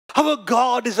Our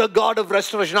God is a God of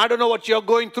restoration. I don't know what you're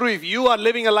going through. If you are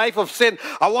living a life of sin,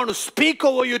 I want to speak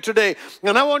over you today.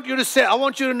 And I want you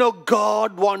to know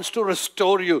God wants to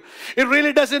restore you. It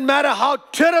really doesn't matter how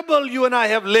terrible you and I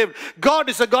have lived. God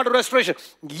is a God of restoration.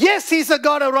 Yes, He's a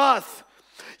God of wrath.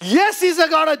 Yes, He's a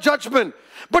God of judgment.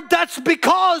 But that's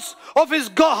because of His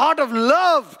heart of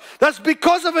love. That's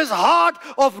because of His heart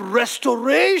of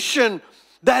restoration.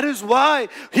 That is why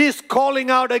He's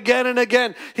calling out again and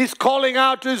again. He's calling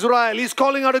out to Israel. He's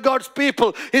calling out to God's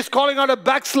people. He's calling out to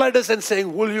backsliders and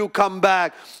saying, will you come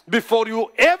back? Before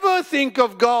you ever think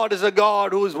of God as a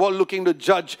God who is looking to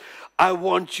judge, I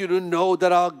want you to know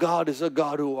that our God is a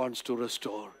God who wants to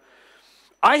restore.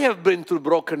 I have been through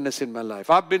brokenness in my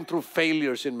life. I've been through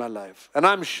failures in my life. And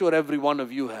I'm sure every one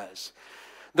of you has.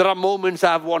 There are moments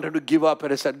I've wanted to give up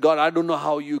and I said, God, I don't know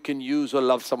how you can use or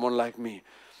love someone like me.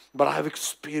 But I've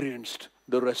experienced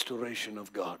the restoration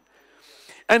of God.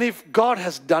 And if God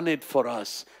has done it for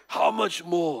us, how much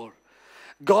more?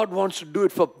 God wants to do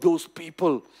it for those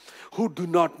people who do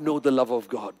not know the love of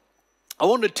God. I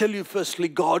want to tell you firstly,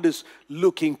 God is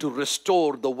looking to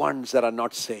restore the ones that are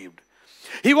not saved.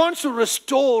 He wants to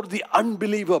restore the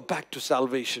unbeliever back to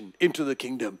salvation, into the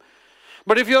kingdom.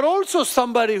 But if you're also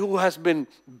somebody who has been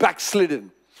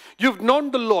backslidden, you've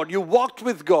known the Lord, you walked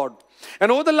with God,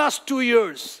 and over the last 2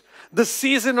 years, the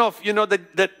season of,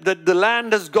 that the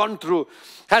land has gone through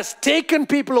has taken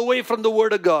people away from the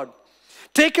Word of God.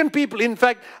 Taken people, in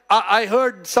fact, I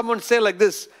heard someone say like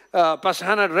this, Pastor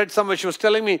Hannah read somewhere, she was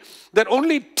telling me that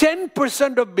only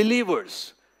 10% of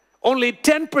believers, only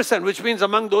 10%, which means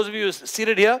among those of you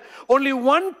seated here, only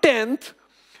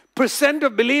 1/10%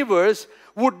 of believers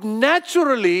would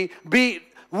naturally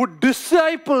would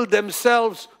disciple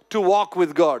themselves to walk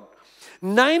with God.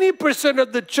 90%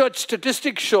 of the church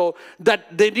statistics show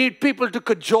that they need people to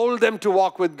cajole them to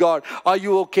walk with God. Are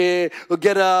you okay?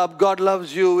 Get up. God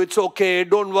loves you. It's okay.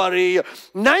 Don't worry.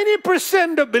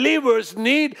 90% of believers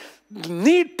need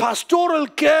pastoral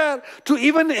care to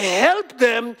even help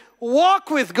them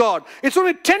walk with God. It's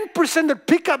only 10% that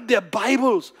pick up their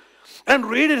Bibles and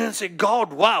read it and say,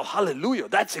 God, wow, hallelujah,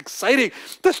 that's exciting.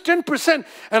 That's 10%.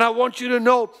 And I want you to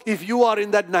know, if you are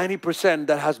in that 90%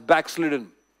 that has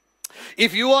backslidden,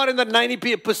 if you are in the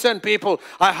 90% people,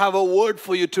 I have a word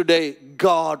for you today.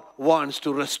 God wants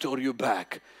to restore you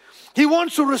back. He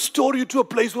wants to restore you to a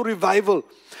place of revival.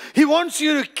 He wants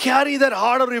you to carry that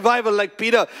heart of revival like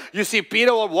Peter. You see,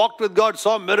 Peter walked with God,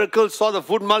 saw miracles, saw the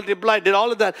food multiply, did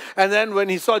all of that. And then when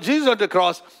he saw Jesus on the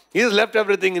cross, he just left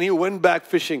everything and he went back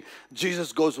fishing.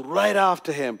 Jesus goes right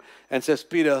after him and says,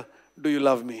 Peter, do you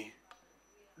love me?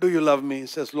 Do you love me? He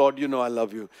says, Lord, you know I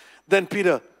love you. Then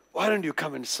Peter, why don't you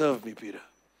come and serve me, Peter?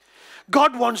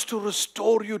 God wants to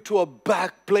restore you to a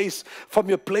back place, from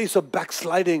your place of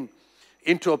backsliding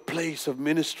into a place of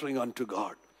ministering unto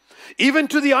God. Even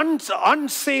to the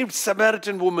unsaved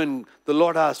Samaritan woman, the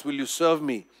Lord asked, will you serve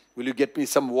me? Will you get me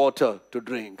some water to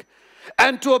drink?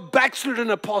 And to a backslidden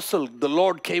apostle, the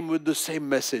Lord came with the same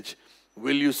message.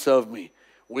 Will you serve me?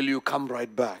 Will you come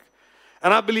right back?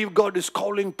 And I believe God is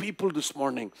calling people this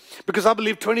morning, because I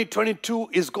believe 2022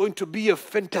 is going to be a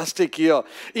fantastic year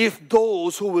if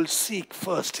those who will seek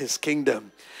first His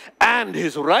kingdom and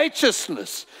His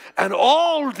righteousness, and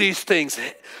all these things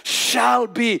shall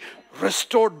be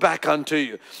restored back unto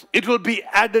you. It will be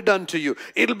added unto you.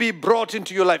 It will be brought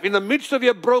into your life. In the midst of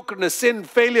your brokenness, sin,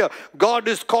 failure, God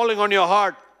is calling on your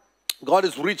heart. God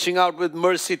is reaching out with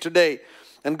mercy today.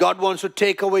 And God wants to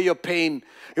take away your pain.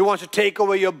 He wants to take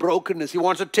away your brokenness. He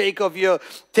wants to take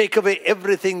away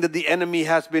everything that the enemy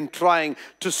has been trying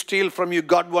to steal from you.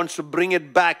 God wants to bring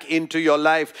it back into your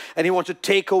life. And He wants to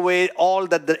take away all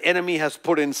that the enemy has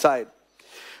put inside.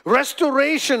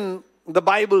 Restoration, the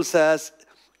Bible says,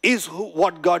 is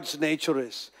what God's nature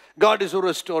is. God is a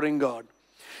restoring God.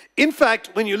 In fact,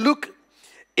 when you look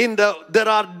there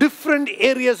are different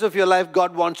areas of your life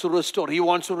God wants to restore. He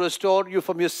wants to restore you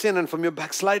from your sin and from your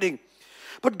backsliding.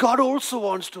 But God also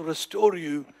wants to restore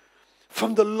you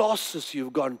from the losses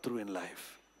you've gone through in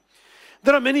life.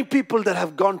 There are many people that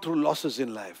have gone through losses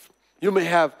in life. You may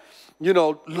have,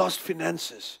 lost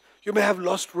finances. You may have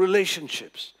lost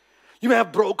relationships. You may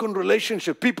have broken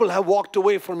relationships. People have walked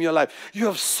away from your life. You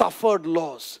have suffered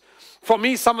loss. For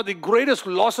me, some of the greatest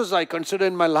losses I consider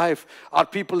in my life are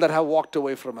people that have walked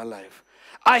away from my life.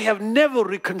 I have never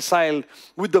reconciled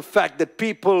with the fact that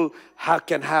people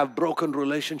can have broken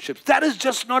relationships. That is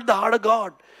just not the heart of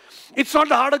God. It's not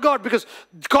the heart of God, because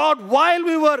God, while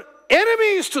we were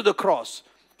enemies to the cross,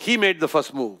 He made the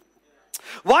first move.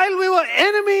 While we were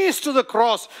enemies to the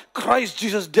cross, Christ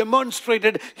Jesus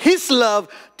demonstrated his love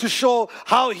to show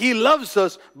how he loves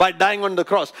us by dying on the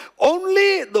cross.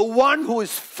 Only the one who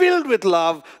is filled with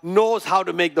love knows how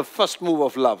to make the first move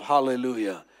of love.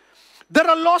 Hallelujah. There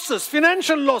are losses,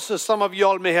 financial losses some of you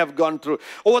all may have gone through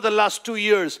over the last 2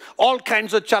 years. All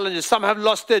kinds of challenges. Some have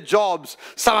lost their jobs.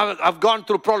 Some have gone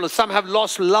through problems. Some have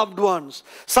lost loved ones.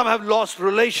 Some have lost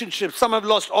relationships. Some have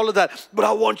lost all of that. But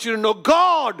I want you to know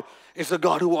God is a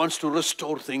God who wants to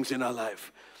restore things in our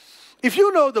life. If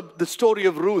you know the story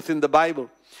of Ruth in the Bible,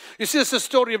 you see, it's the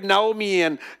story of Naomi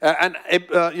and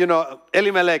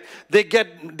Elimelech.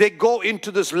 They go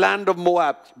into this land of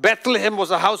Moab. Bethlehem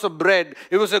was a house of bread.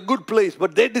 It was a good place,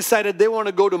 but they decided they want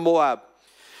to go to Moab.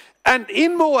 And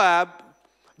in Moab,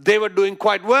 they were doing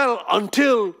quite well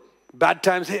until bad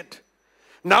times hit.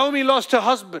 Naomi lost her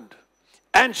husband,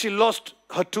 and she lost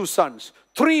her 2 sons.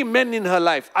 3 men in her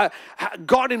life,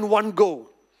 God in one go.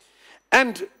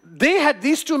 And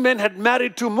these 2 men had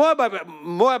married 2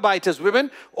 Moabitess women,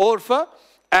 Orpah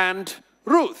and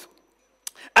Ruth.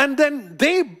 And then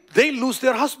they lose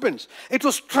their husbands. It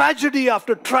was tragedy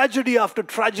after tragedy after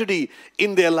tragedy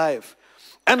in their life.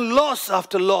 And loss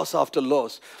after loss after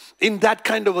loss. In that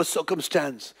kind of a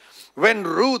circumstance, when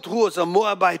Ruth, who was a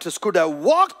Moabitess, could have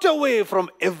walked away from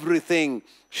everything,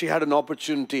 she had an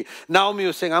opportunity. Naomi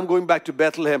was saying, I'm going back to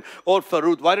Bethlehem. Or for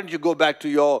Ruth, why don't you go back to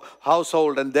your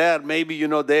household, and there, maybe, you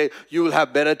will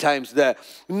have better times there.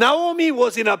 Naomi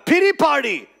was in a pity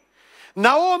party.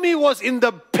 Naomi was in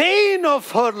the pain of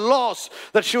her loss,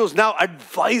 that she was now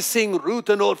advising Ruth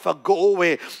and Orpah, go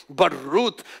away. But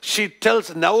Ruth, she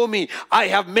tells Naomi, I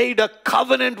have made a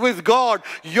covenant with God.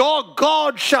 Your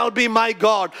God shall be my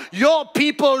God. Your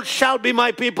people shall be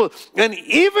my people. And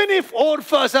even if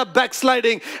Orphah's are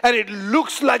backsliding and it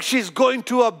looks like she's going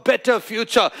to a better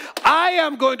future, I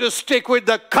am going to stick with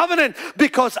the covenant,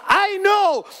 because I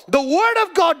know the word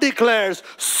of God declares,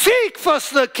 seek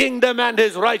first the kingdom and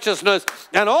his righteousness,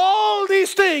 and all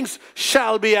these things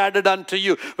shall be added unto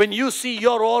you. When you see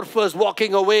your orphans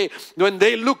walking away, when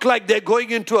they look like they're going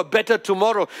into a better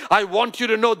tomorrow, I want you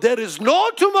to know there is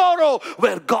no tomorrow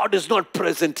where God is not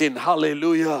present in.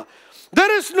 Hallelujah.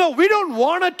 We don't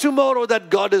want a tomorrow that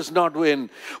God is not in.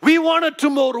 We want a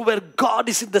tomorrow where God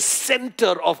is in the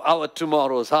center of our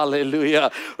tomorrows. Hallelujah.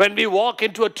 When we walk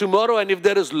into a tomorrow, and if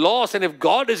there is loss, and if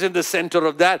God is in the center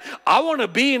of that, I want to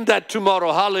be in that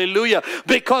tomorrow. Hallelujah.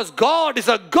 Because God is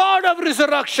a God of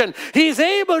resurrection. He is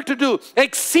able to do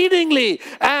exceedingly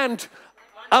and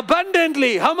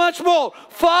abundantly. How much more?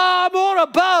 Far more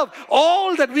above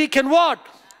all that we can what?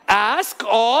 Ask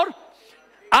or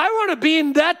I want to be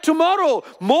in that tomorrow,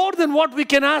 more than what we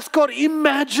can ask or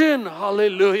imagine.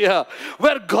 Hallelujah.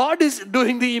 Where God is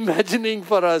doing the imagining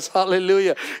for us.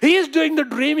 Hallelujah. He is doing the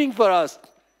dreaming for us.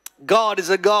 God is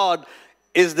a God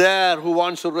is there who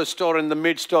wants to restore in the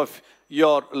midst of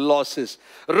your losses.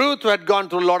 Ruth had gone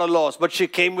through a lot of loss, but she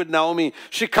came with Naomi.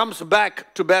 She comes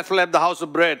back to Bethlehem, the house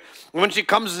of bread. When she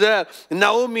comes there,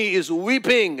 Naomi is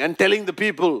weeping and telling the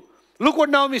people. Look what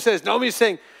Naomi says. Naomi is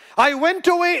saying, I went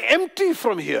away empty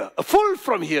from here, full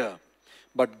from here,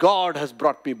 but God has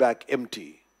brought me back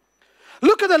empty.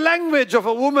 Look at the language of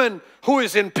a woman who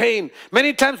is in pain.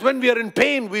 Many times when we are in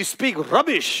pain, we speak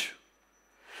rubbish.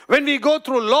 When we go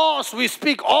through loss, we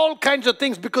speak all kinds of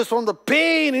things, because from the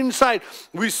pain inside,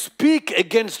 we speak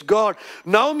against God.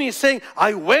 Naomi is saying,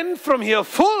 I went from here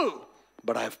full,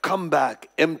 but I've come back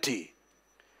empty.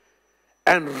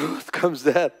 And Ruth comes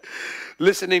there,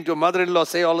 listening to a mother-in-law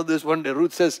say all of this. One day,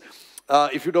 Ruth says,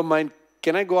 if you don't mind,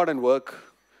 can I go out and work?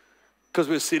 Because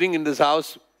we're sitting in this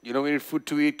house, we need food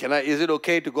to eat. Is it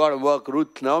okay to go out and work?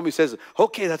 Naomi says,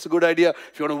 okay, that's a good idea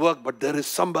if you want to work. But there is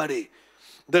somebody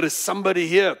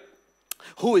here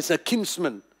who is a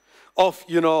kinsman of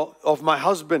my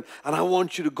husband, and I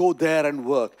want you to go there and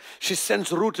work. She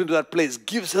sends Ruth into that place,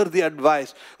 gives her the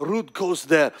advice. Ruth goes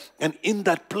there, and in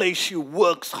that place she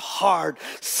works hard.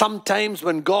 Sometimes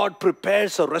when God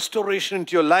prepares a restoration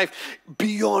into your life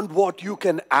beyond what you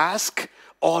can ask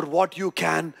or what you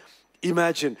can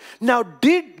imagine. Now,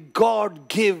 did God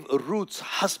give Ruth's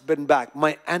husband back?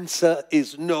 My answer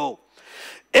is no.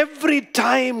 Every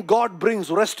time God brings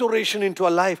restoration into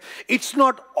our life, it's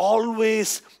not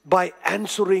always by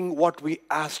answering what we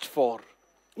asked for.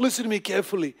 Listen to me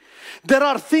carefully. There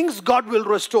are things God will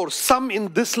restore, some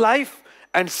in this life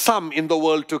and some in the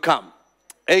world to come.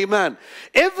 Amen.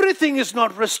 Everything is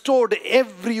not restored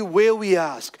every way we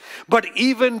ask. But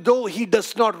even though He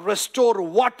does not restore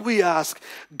what we ask,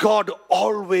 God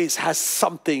always has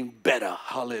something better.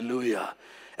 Hallelujah.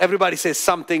 Everybody say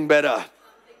something better.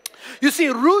 You see,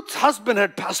 Ruth's husband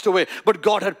had passed away, but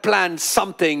God had planned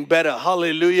something better.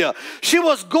 Hallelujah. She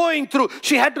was going through,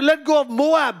 she had to let go of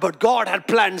Moab, but God had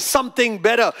planned something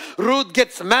better. Ruth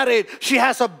gets married. She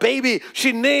has a baby.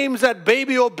 She names that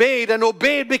baby Obed, and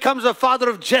Obed becomes the father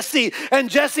of Jesse, and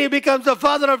Jesse becomes the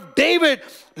father of David.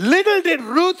 Little did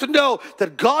Ruth know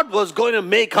that God was going to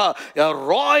make her a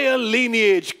royal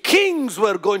lineage. Kings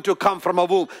were going to come from her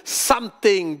womb.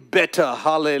 Something better.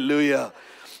 Hallelujah.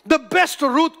 The best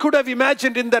Ruth could have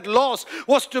imagined in that loss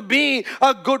was to be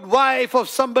a good wife of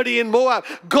somebody in Moab.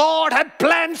 God had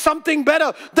planned something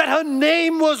better, that her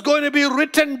name was going to be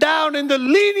written down in the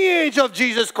lineage of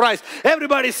Jesus Christ.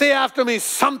 Everybody say after me,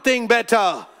 something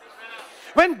better.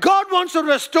 When God wants to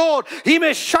restore, He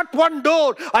may shut one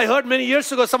door. I heard many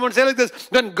years ago someone say like this,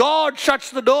 when God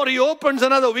shuts the door, He opens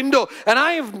another window. And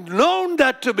I've known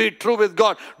that to be true with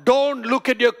God. Don't look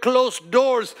at your closed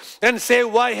doors and say,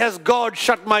 why has God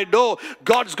shut my door?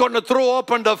 God's going to throw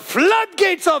open the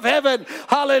floodgates of heaven.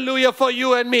 Hallelujah, for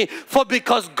you and me. For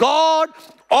because God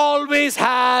always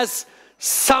has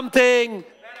something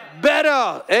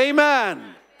better. Amen.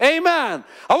 Amen.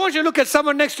 I want you to look at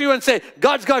someone next to you and say,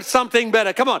 God's got something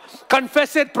better. Come on.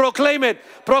 Confess it, proclaim it.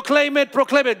 Proclaim it,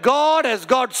 proclaim it. God has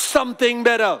got something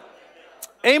better.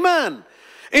 Amen.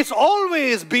 It's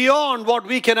always beyond what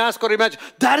we can ask or imagine.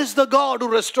 That is the God who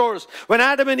restores. When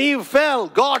Adam and Eve fell,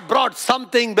 God brought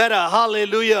something better.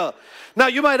 Hallelujah. Now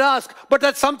you might ask, but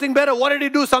that's something better. What did He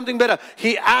do something better?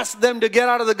 He asked them to get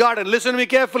out of the garden. Listen to me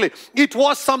carefully. It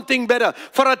was something better.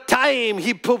 For a time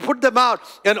He put them out,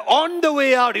 and on the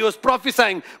way out He was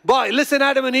prophesying, boy, listen,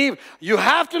 Adam and Eve, you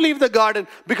have to leave the garden,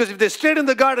 because if they stayed in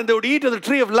the garden, they would eat of the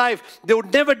tree of life. They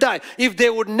would never die. If they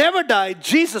would never die,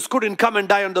 Jesus couldn't come and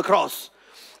die on the cross.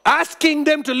 Asking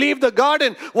them to leave the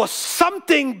garden was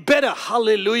something better.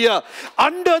 Hallelujah.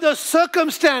 Under the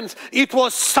circumstance, it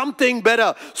was something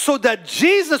better, so that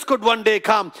Jesus could one day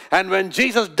come. And when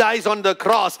Jesus dies on the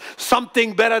cross,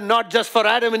 something better, not just for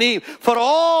Adam and Eve, for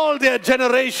all their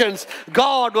generations,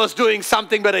 God was doing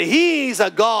something better. He's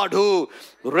a God who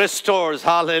restores.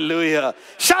 Hallelujah.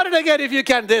 Shout it again if you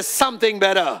can. There's something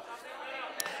better.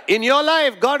 In your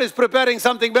life, God is preparing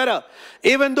something better.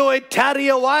 Even though it tarry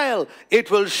a while, it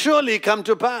will surely come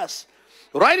to pass.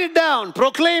 Write it down,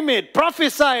 proclaim it,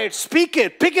 prophesy it, speak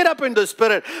it, pick it up in the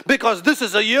Spirit, because this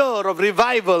is a year of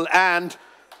revival and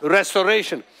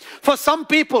restoration. For some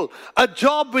people, a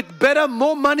job with better,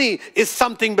 more money is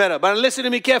something better. But listen to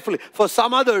me carefully. For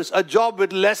some others, a job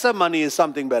with lesser money is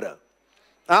something better.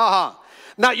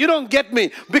 Now, you don't get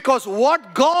me, because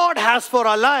what God has for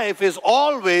our life is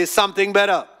always something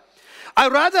better.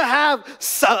 I'd rather have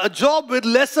a job with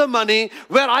lesser money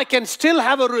where I can still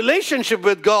have a relationship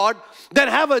with God than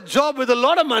have a job with a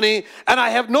lot of money and I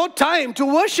have no time to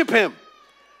worship Him.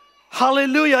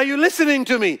 Hallelujah. Are you listening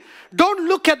to me? Don't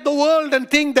look at the world and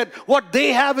think that what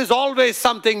they have is always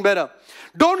something better.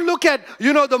 Don't look at,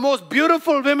 the most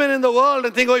beautiful women in the world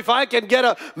and think, oh, if I can get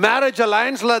a marriage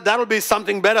alliance, that'll be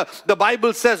something better. The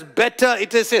Bible says better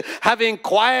it is having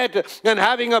quiet and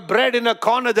having a bread in a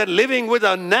corner than living with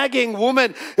a nagging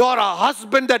woman or a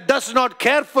husband that does not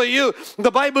care for you.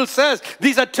 The Bible says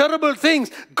these are terrible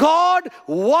things. God,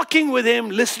 walking with Him,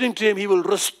 listening to Him, He will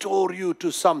restore you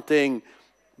to something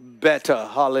better.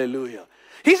 Hallelujah.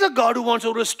 He's a God who wants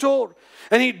to restore.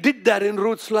 And He did that in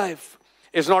Ruth's life.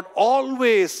 It's not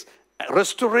always,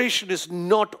 restoration is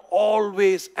not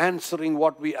always answering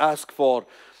what we ask for,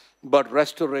 but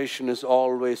restoration is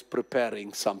always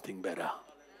preparing something better.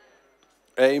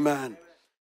 Amen.